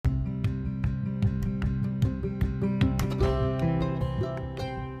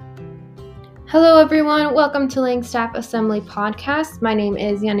Hello, everyone. Welcome to Langstaff Assembly Podcast. My name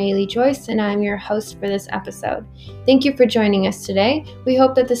is Yaneli Joyce, and I'm your host for this episode. Thank you for joining us today. We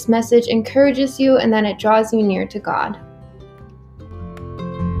hope that this message encourages you and that it draws you near to God.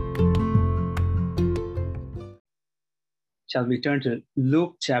 Shall we turn to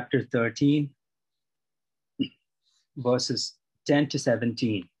Luke chapter 13, verses 10 to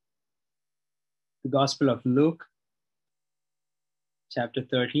 17? The Gospel of Luke, chapter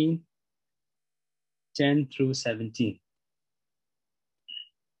 13, 10 through 17.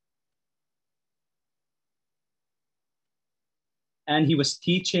 And he was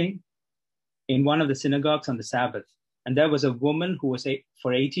teaching in one of the synagogues on the Sabbath. And there was a woman who was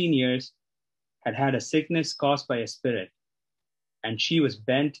for 18 years had had a sickness caused by a spirit. And she was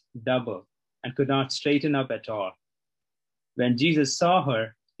bent double and could not straighten up at all. When Jesus saw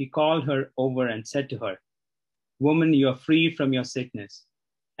her, he called her over and said to her, "Woman, you are free from your sickness."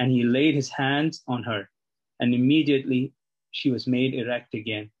 And he laid his hands on her, and immediately she was made erect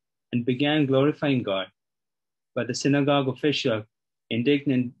again and began glorifying God. But the synagogue official,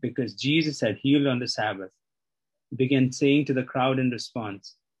 indignant because Jesus had healed on the Sabbath, began saying to the crowd in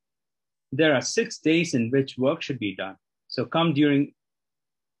response, "There are 6 days in which work should be done. So come during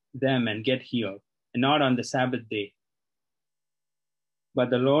them and get healed, and not on the Sabbath day."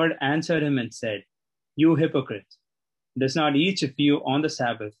 But the Lord answered him and said, "You hypocrite, does not each of you on the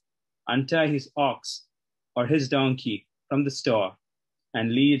Sabbath untie his ox or his donkey from the stall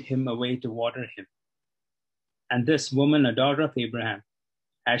and lead him away to water him? And this woman, a daughter of Abraham,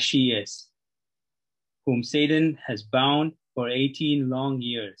 as she is, whom Satan has bound for 18 long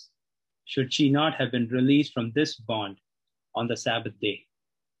years, should she not have been released from this bond on the Sabbath day?"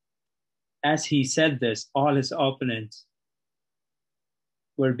 As he said this, all his opponents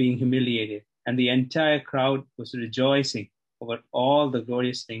were being humiliated, and the entire crowd was rejoicing over all the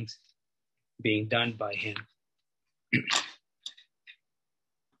glorious things being done by him.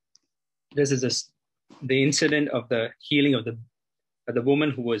 This is the incident of the healing of the woman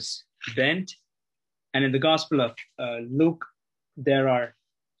who was bent. And in the Gospel of Luke, there are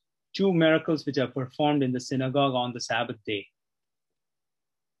 2 miracles which are performed in the synagogue on the Sabbath day.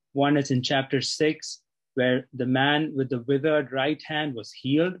 One is in chapter 6, where the man with the withered right hand was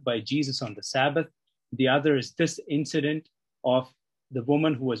healed by Jesus on the Sabbath. The other is this incident of the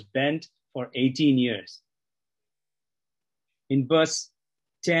woman who was bent for 18 years. In verse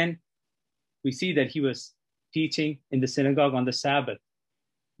 10, we see that he was teaching in the synagogue on the Sabbath.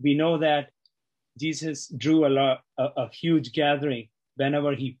 We know that Jesus drew a huge gathering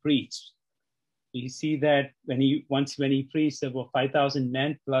whenever he preached. We see that when he preached, there were 5,000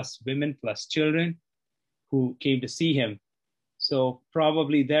 men plus women plus children who came to see him. So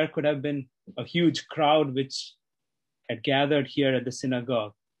probably there could have been a huge crowd which had gathered here at the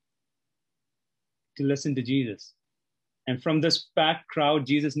synagogue to listen to Jesus. And from this packed crowd,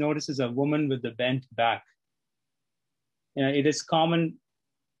 Jesus notices a woman with the bent back. It is common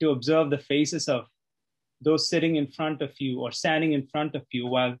to observe the faces of those sitting in front of you or standing in front of you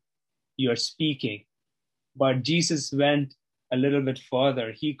while you're speaking. But Jesus went a little bit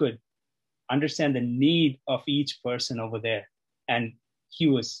further. He could understand the need of each person over there. And he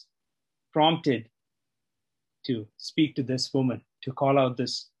was prompted to speak to this woman, to call out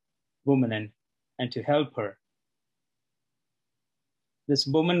this woman and to help her. This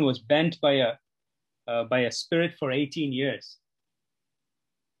woman was bent by a spirit for 18 years.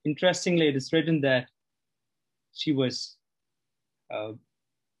 Interestingly, it is written that she was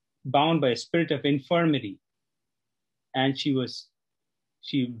bound by a spirit of infirmity, and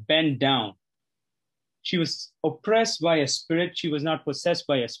she bent down. She was oppressed by a spirit. She was not possessed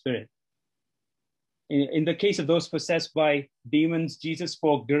by a spirit. In the case of those possessed by demons, Jesus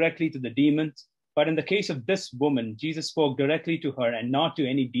spoke directly to the demons. But in the case of this woman, Jesus spoke directly to her and not to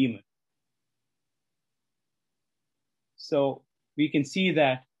any demon. So we can see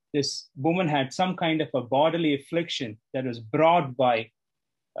that this woman had some kind of a bodily affliction that was brought by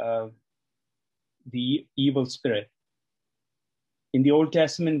the evil spirit. In the Old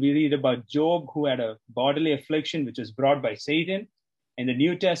Testament, we read about Job, who had a bodily affliction which was brought by Satan. In the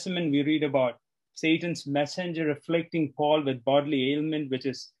New Testament, we read about Satan's messenger afflicting Paul with bodily ailment, which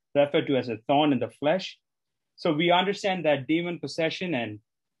is referred to as a thorn in the flesh. So we understand that demon possession and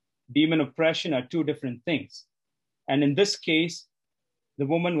demon oppression are 2 different things. And in this case, the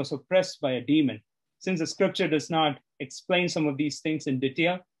woman was oppressed by a demon. Since the scripture does not explain some of these things in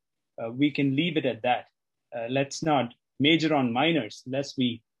detail, we can leave it at that. Let's not major on minors, lest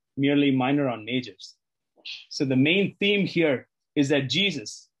we merely minor on majors. So the main theme here is that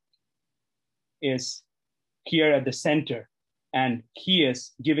Jesus is here at the center. And he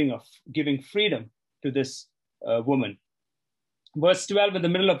is giving freedom to this woman. Verse 12, in the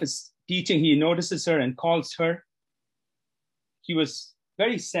middle of his teaching, he notices her and calls her. He was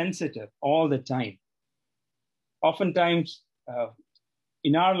very sensitive all the time. Oftentimes,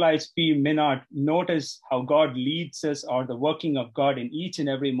 in our lives, we may not notice how God leads us or the working of God in each and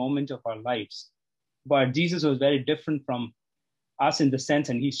every moment of our lives. But Jesus was very different from us in the sense,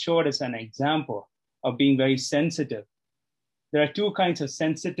 and he showed us an example of being very sensitive. There are two kinds of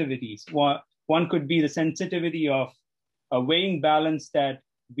sensitivities. One could be the sensitivity of a weighing balance that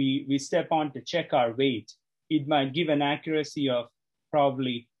we step on to check our weight. It might give an accuracy of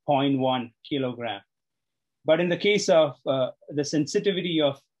probably 0.1 kilogram. But in the case of the sensitivity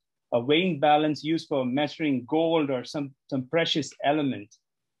of a weighing balance used for measuring gold or some precious element,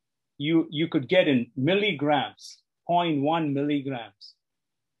 you could get in milligrams, 0.1 milligrams.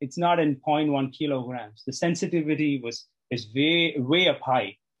 It's not in 0.1 kilograms. The sensitivity is way up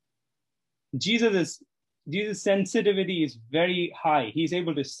high. Jesus' sensitivity is very high. He's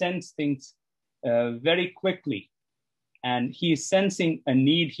able to sense things very quickly. And he is sensing a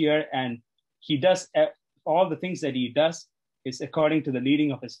need here, and he does all the things that he does is according to the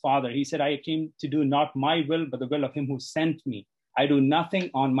leading of his Father. He said, I came to do not my will, but the will of him who sent me. I do nothing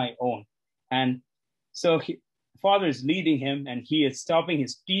on my own. And so Father is leading him, and he is stopping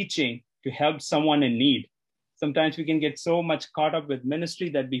his teaching to help someone in need. Sometimes we can get so much caught up with ministry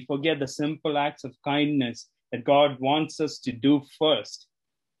that we forget the simple acts of kindness that God wants us to do first.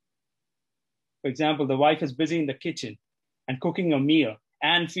 For example, the wife is busy in the kitchen and cooking a meal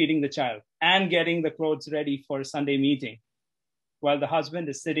and feeding the child and getting the clothes ready for a Sunday meeting, while the husband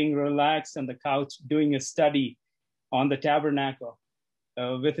is sitting relaxed on the couch doing a study on the tabernacle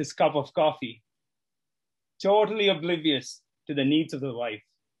with his cup of coffee, totally oblivious to the needs of the wife.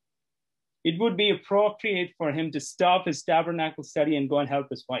 It would be appropriate for him to stop his tabernacle study and go and help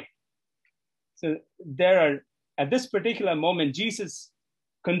his wife. So at this particular moment, Jesus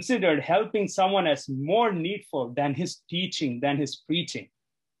considered helping someone as more needful than his teaching, than his preaching.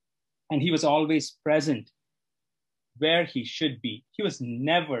 And he was always present where he should be. He was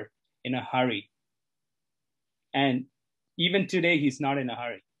never in a hurry. And even today, he's not in a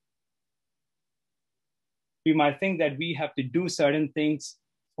hurry. We might think that we have to do certain things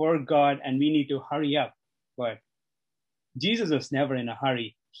for God and we need to hurry up. But Jesus was never in a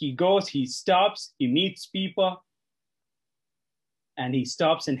hurry. He goes, he stops, he meets people, and he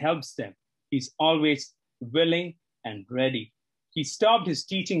stops and helps them. He's always willing and ready. He stopped his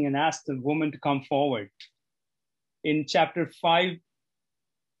teaching and asked the woman to come forward. In chapter 5,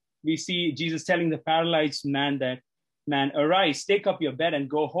 we see Jesus telling the paralyzed man that, man, arise, take up your bed and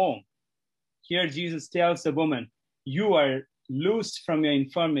go home. Here Jesus tells the woman, you are loosed from your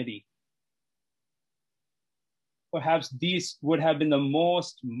infirmity. Perhaps these would have been the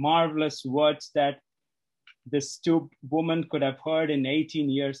most marvelous words that this stooped woman could have heard in 18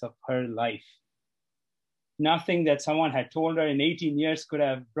 years of her life. Nothing that someone had told her in 18 years could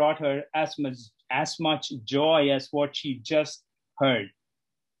have brought her as much joy as what she just heard.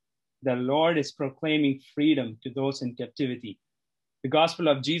 The Lord is proclaiming freedom to those in captivity. The gospel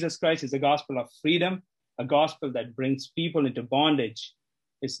of Jesus Christ is a gospel of freedom, a gospel that brings people into bondage.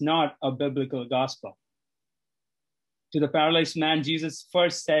 It's not a biblical gospel. To the paralyzed man, Jesus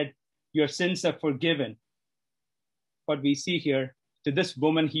first said, your sins are forgiven. What we see here, to this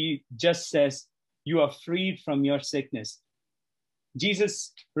woman, he just says, you are freed from your sickness.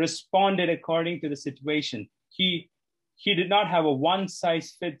 Jesus responded according to the situation. He did not have a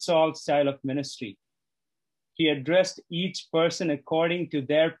one-size-fits-all style of ministry. He addressed each person according to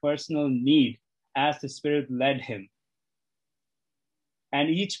their personal need as the Spirit led him. And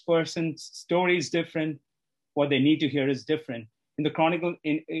each person's story is different. What they need to hear is different. In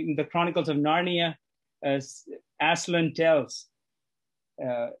the Chronicles of Narnia, Aslan tells,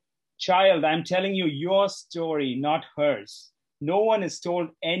 child, I'm telling you your story, not hers. No one is told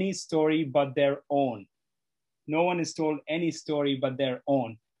any story but their own. No one is told any story but their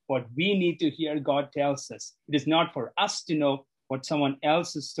own. What we need to hear, God tells us. It is not for us to know what someone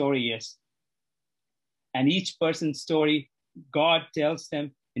else's story is. And each person's story, God tells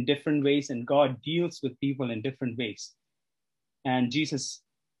them in different ways, and God deals with people in different ways. And Jesus,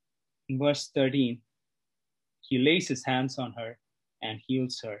 in verse 13, he lays his hands on her and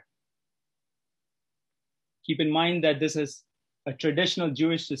heals her. Keep in mind that this is a traditional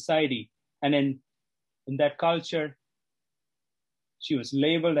Jewish society. And in that culture, she was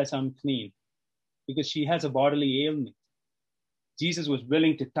labeled as unclean because she has a bodily ailment. Jesus was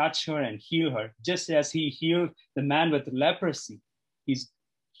willing to touch her and heal her, just as he healed the man with leprosy.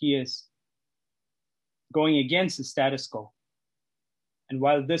 He is going against the status quo. And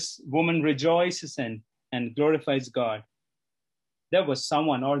while this woman rejoices and glorifies God, there was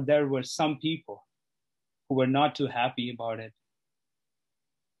someone, or there were some people who were not too happy about it.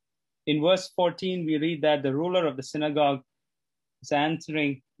 In verse 14, we read that the ruler of the synagogue is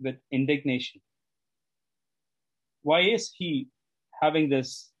answering with indignation. Why is he having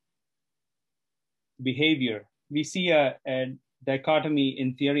this behavior? We see a dichotomy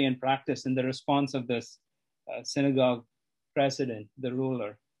in theory and practice in the response of this synagogue president, the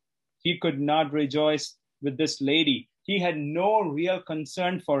ruler. He could not rejoice with this lady. He had no real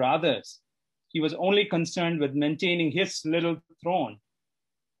concern for others. He was only concerned with maintaining his little throne.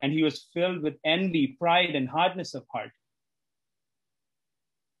 And he was filled with envy, pride, and hardness of heart.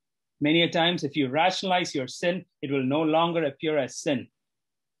 Many a times, if you rationalize your sin, it will no longer appear as sin.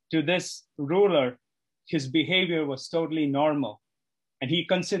 To this ruler, his behavior was totally normal, and he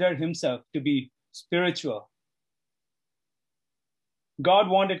considered himself to be spiritual. God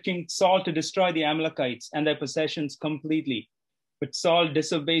wanted King Saul to destroy the Amalekites and their possessions completely, but Saul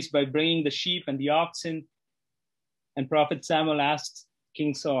disobeys by bringing the sheep and the oxen, and Prophet Samuel asks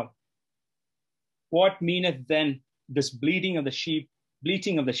King Saul, "What meaneth then this bleating of the sheep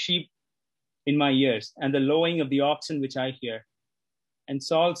in my ears, and the lowing of the oxen which I hear?" And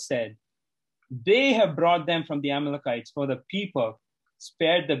Saul said, "They have brought them from the Amalekites, for the people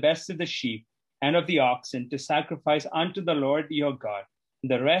spared the best of the sheep and of the oxen to sacrifice unto the Lord your God.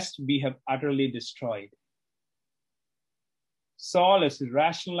 The rest we have utterly destroyed." Saul is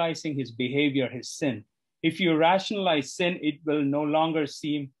rationalizing his behavior, his sin. If you rationalize sin, it will no longer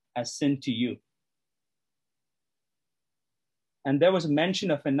seem as sin to you. And there was a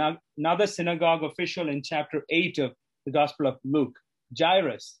mention of another synagogue official in chapter 8 of the Gospel of Luke,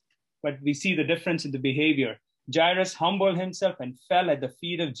 Jairus. But we see the difference in the behavior. Jairus humbled himself and fell at the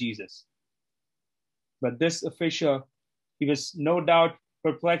feet of Jesus. But this official, he was no doubt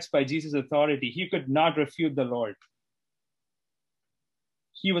perplexed by Jesus' authority. He could not refute the Lord.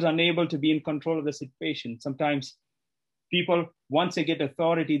 He was unable to be in control of the situation. Sometimes people, once they get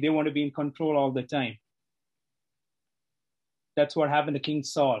authority, they want to be in control all the time. That's what happened to King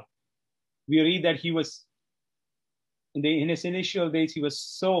Saul. We read that he was, in his initial days, he was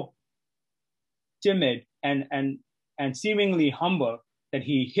so timid and seemingly humble that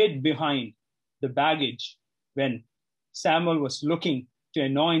he hid behind the baggage when Samuel was looking to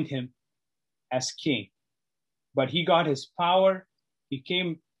anoint him as king. But he got his power,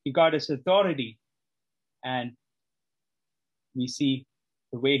 he got his authority, and we see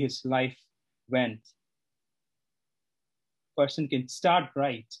the way his life went. A person can start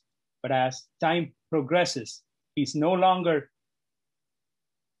right, but as time progresses, he's no longer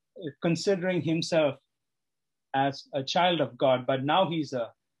considering himself as a child of God, but now he's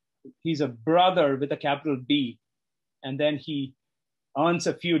a brother with a capital B, and then he earns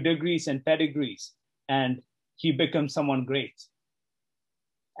a few degrees and pedigrees, and he becomes someone great.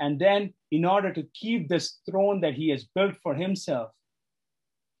 And then, in order to keep this throne that he has built for himself,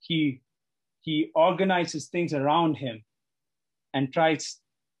 he organizes things around him and tries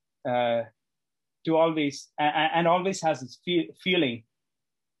to always has this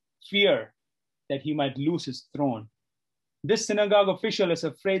fear that he might lose his throne. This synagogue official is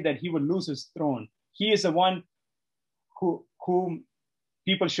afraid that he will lose his throne. He is the one whom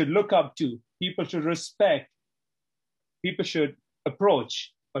people should look up to, people should respect, people should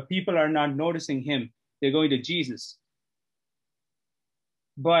approach, but people are not noticing him. They're going to Jesus.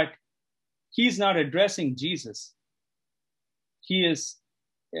 But he's not addressing Jesus. He is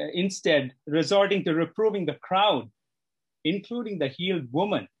instead resorting to reproving the crowd, including the healed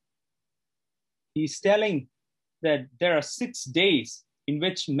woman. He's telling that there are 6 days in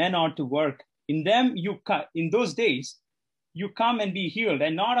which men ought to work. In those days, you come and be healed,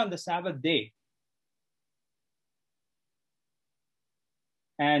 and not on the Sabbath day.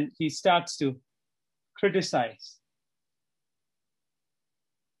 And he starts to criticize.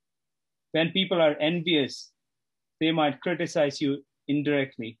 When people are envious, they might criticize you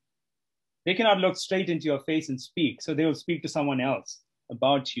indirectly. They cannot look straight into your face and speak, so they will speak to someone else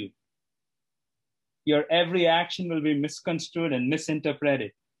about you. Your every action will be misconstrued and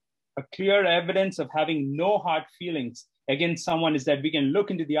misinterpreted. A clear evidence of having no hard feelings against someone is that we can look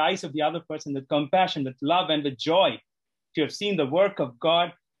into the eyes of the other person with compassion, with love, and with joy to have seen the work of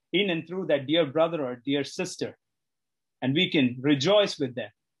God in and through that dear brother or dear sister. And we can rejoice with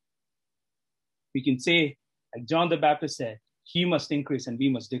them. We can say, like John the Baptist said, he must increase and we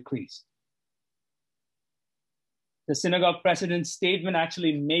must decrease. The synagogue president's statement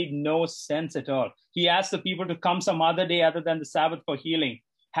actually made no sense at all. He asked the people to come some other day other than the Sabbath for healing.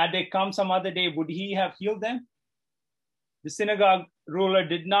 Had they come some other day, would he have healed them? The synagogue ruler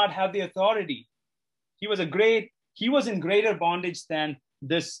did not have the authority. He was in greater bondage than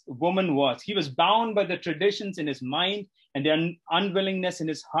this woman was. He was bound by the traditions in his mind and the unwillingness in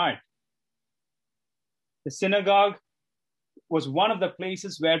his heart. The synagogue was one of the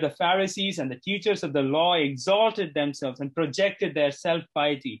places where the Pharisees and the teachers of the law exalted themselves and projected their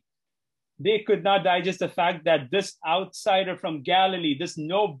self-piety. They could not digest the fact that this outsider from Galilee, this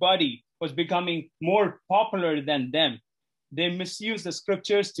nobody, was becoming more popular than them. They misused the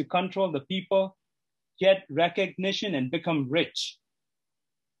scriptures to control the people, get recognition, and become rich.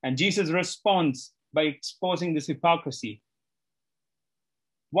 And Jesus responds by exposing this hypocrisy.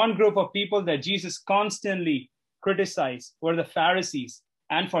 One group of people that Jesus constantly criticized were the Pharisees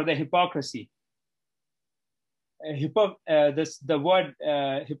and for their hypocrisy. The word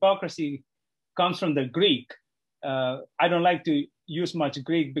hypocrisy comes from the Greek. I don't like to use much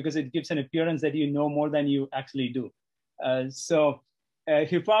Greek because it gives an appearance that you know more than you actually do. So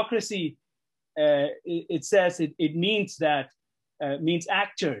hypocrisy, it says it means that, means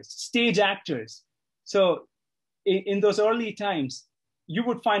actors, stage actors. So in those early times, you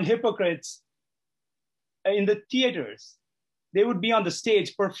would find hypocrites in the theaters. They would be on the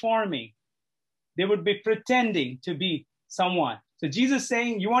stage performing. They would be pretending to be someone. So Jesus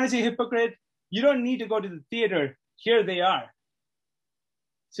saying, you want to see a hypocrite? You don't need to go to the theater. Here they are.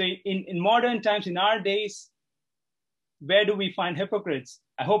 So in modern times, in our days, where do we find hypocrites?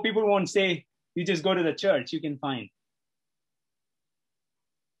 I hope people won't say, you just go to the church, you can find.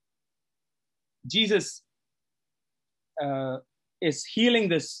 Jesus is healing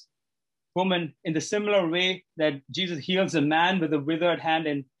this woman in the similar way that Jesus heals a man with a withered hand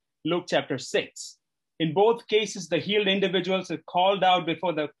in Luke chapter 6. In both cases, the healed individuals are called out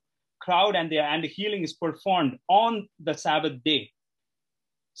before the crowd and the healing is performed on the Sabbath day.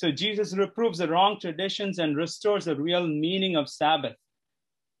 So Jesus reproves the wrong traditions and restores the real meaning of Sabbath.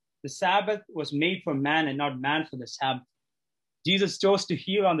 The Sabbath was made for man and not man for the Sabbath. Jesus chose to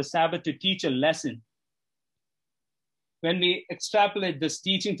heal on the Sabbath to teach a lesson. When we extrapolate this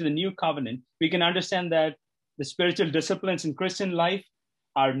teaching to the new covenant, we can understand that the spiritual disciplines in Christian life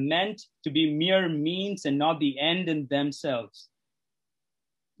are meant to be mere means and not the end in themselves.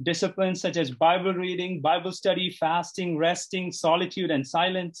 Disciplines such as Bible reading, Bible study, fasting, resting, solitude and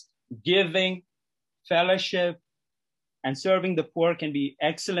silence, giving, fellowship, and serving the poor can be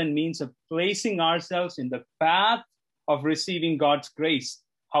excellent means of placing ourselves in the path of receiving God's grace.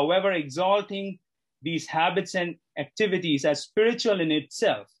 However, exalting these habits and activities as spiritual in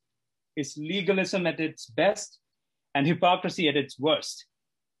itself is legalism at its best and hypocrisy at its worst,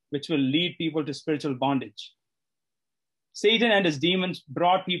 which will lead people to spiritual bondage. Satan and his demons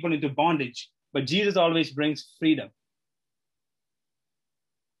brought people into bondage, but Jesus always brings freedom.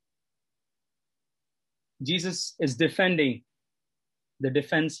 Jesus is defending the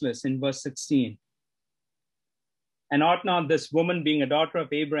defenseless in verse 16. And ought not this woman, being a daughter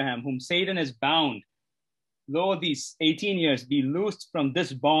of Abraham, whom Satan has bound, though these 18 years, be loosed from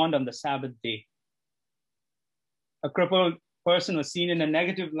this bond on the Sabbath day? A crippled person was seen in a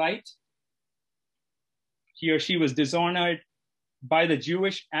negative light. He or she was dishonored by the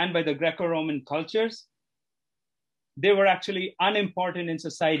Jewish and by the Greco-Roman cultures. They were actually unimportant in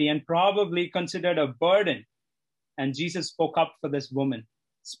society and probably considered a burden. And Jesus spoke up for this woman.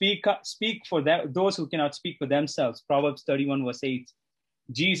 Speak for those who cannot speak for themselves. Proverbs 31 verse 8.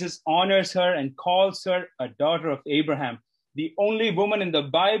 Jesus honors her and calls her a daughter of Abraham, the only woman in the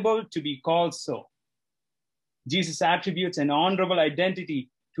Bible to be called so. Jesus attributes an honorable identity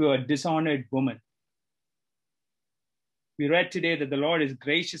to a dishonored woman. We read today that the Lord is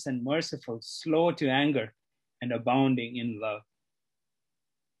gracious and merciful, slow to anger, and abounding in love.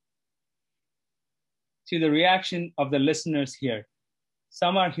 See the reaction of the listeners here.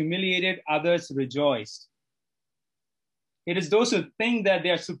 Some are humiliated, others rejoiced. It is those who think that they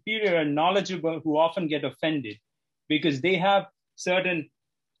are superior and knowledgeable who often get offended because they have certain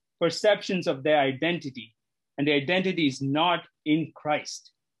perceptions of their identity, and their identity is not in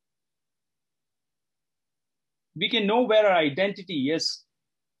Christ. We can know where our identity is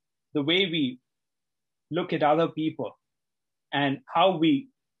the way we look at other people and how we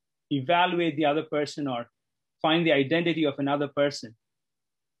evaluate the other person or find the identity of another person.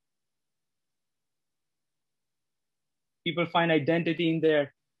 People find identity in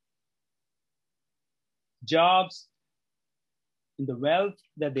their jobs, in the wealth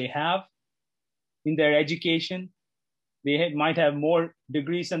that they have, in their education. They might have more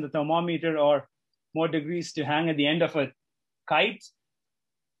degrees on the thermometer or more degrees to hang at the end of a kite.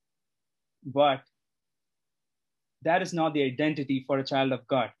 But that is not the identity for a child of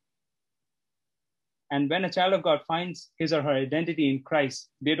God. And when a child of God finds his or her identity in Christ,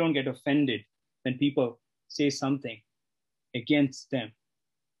 they don't get offended when people say something against them,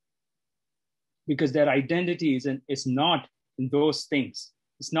 because their identity is not in those things.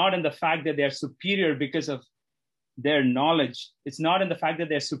 It's not in the fact that they're superior because of their knowledge. It's not in the fact that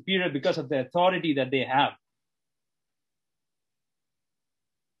they're superior because of the authority that they have.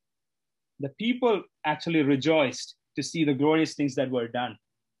 The people actually rejoiced to see the glorious things that were done.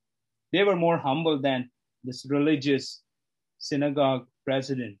 They were more humble than this religious synagogue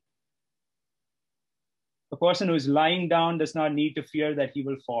president. A person who is lying down does not need to fear that he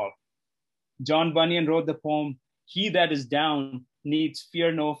will fall. John Bunyan wrote the poem, "He that is down needs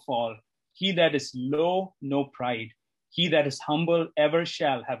fear no fall. He that is low, no pride. He that is humble ever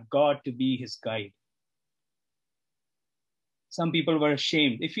shall have God to be his guide." Some people were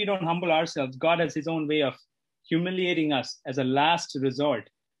ashamed. If we don't humble ourselves, God has his own way of humiliating us as a last resort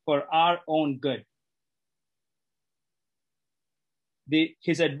for our own good.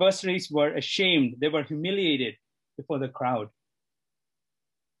 His adversaries were ashamed. They were humiliated before the crowd.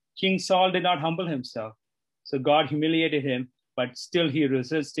 King Saul did not humble himself, so God humiliated him, but still he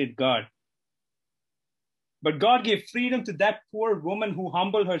resisted God. But God gave freedom to that poor woman who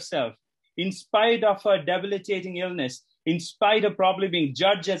humbled herself in spite of her debilitating illness, in spite of probably being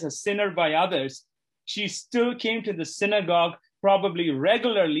judged as a sinner by others. She still came to the synagogue probably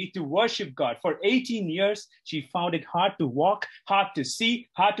regularly to worship God. For 18 years, she found it hard to walk, hard to see,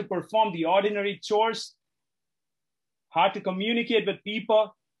 hard to perform the ordinary chores, hard to communicate with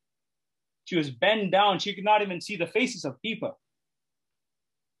people. She was bent down. She could not even see the faces of people.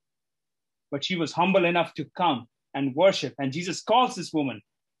 But she was humble enough to come and worship. And Jesus calls this woman.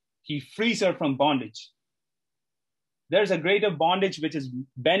 He frees her from bondage. There's a greater bondage which is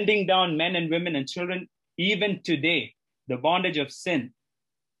bending down men and women and children even today, the bondage of sin.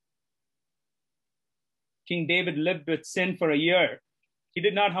 King David lived with sin for a year. He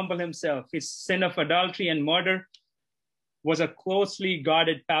did not humble himself. His sin of adultery and murder was a closely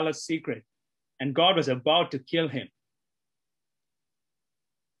guarded palace secret, and God was about to kill him.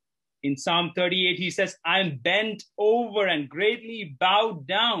 In Psalm 38, he says, "I'm bent over and greatly bowed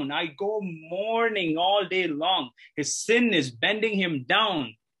down. I go mourning all day long." His sin is bending him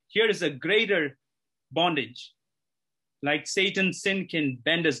down. Here is a greater bondage. Like Satan's sin can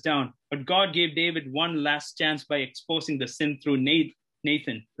bend us down, but God gave David one last chance by exposing the sin through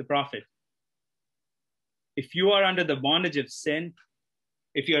Nathan, the prophet. If you are under the bondage of sin,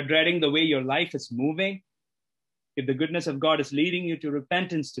 if you're dreading the way your life is moving, if the goodness of God is leading you to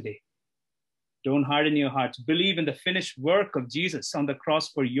repentance today, don't harden your hearts. Believe in the finished work of Jesus on the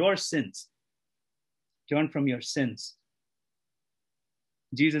cross for your sins. Turn from your sins.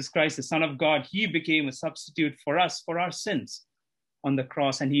 Jesus Christ, the Son of God, he became a substitute for us, for our sins on the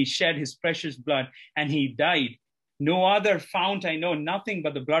cross, and he shed his precious blood and he died. No other fount I know, nothing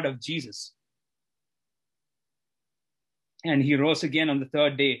but the blood of Jesus. And he rose again on the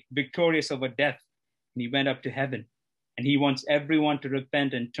third day, victorious over death, and he went up to heaven. And he wants everyone to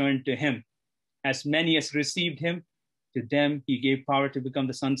repent and turn to him. As many as received him, to them he gave power to become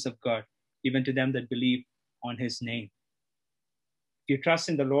the sons of God, even to them that believe on his name. If you trust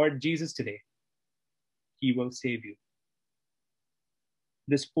in the Lord Jesus today, he will save you.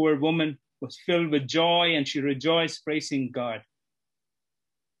 This poor woman was filled with joy and she rejoiced, praising God.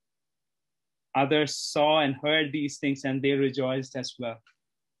 Others saw and heard these things and they rejoiced as well.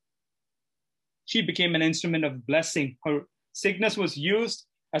 She became an instrument of blessing. Her sickness was used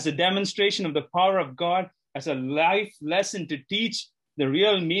as a demonstration of the power of God, as a life lesson to teach the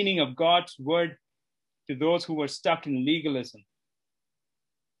real meaning of God's word to those who were stuck in legalism.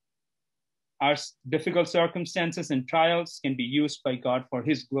 Our difficult circumstances and trials can be used by God for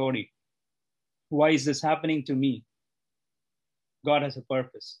his glory. Why is this happening to me? God has a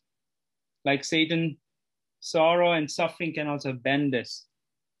purpose. Like Satan, sorrow and suffering can also bend us.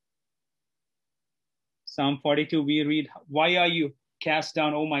 Psalm 42, we read, "Why are you cast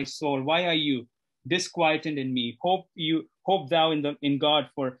down, O my soul? Why are you disquieted in me? Hope thou in God,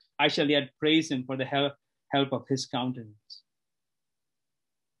 for I shall yet praise him for the help of his countenance."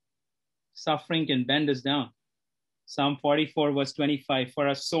 Suffering can bend us down. Psalm 44, verse 25, "For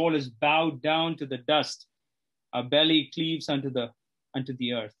our soul is bowed down to the dust. Our belly cleaves unto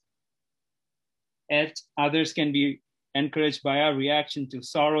the earth." Yet others can be encouraged by our reaction to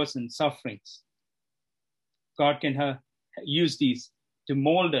sorrows and sufferings. God can use these to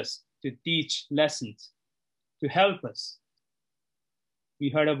mold us, to teach lessons, to help us. We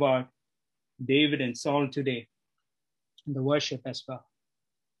heard about David and Saul today in the worship as well.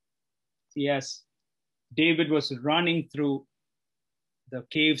 Yes, David was running through the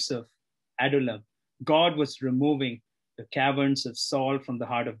caves of Adullam, God was removing the caverns of Saul from the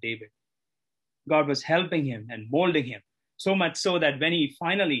heart of David. God was helping him and molding him, so much so that when he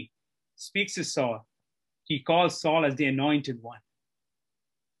finally speaks to Saul, he calls Saul as the anointed one.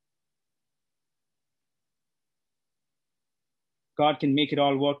 God can make it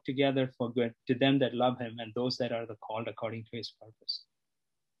all work together for good to them that love him and those that are called according to his purpose.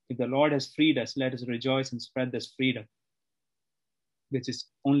 If the Lord has freed us, let us rejoice and spread this freedom, which is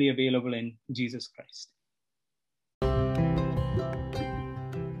only available in Jesus Christ.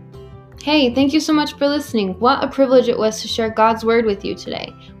 Hey, thank you so much for listening. What a privilege it was to share God's word with you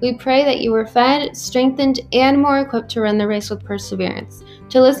today. We pray that you were fed, strengthened, and more equipped to run the race with perseverance.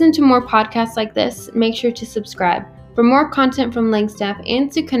 To listen to more podcasts like this, make sure to subscribe. For more content from Langstaff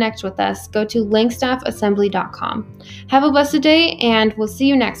and to connect with us, go to langstaffassembly.com. Have a blessed day, and we'll see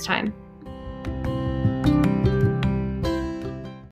you next time.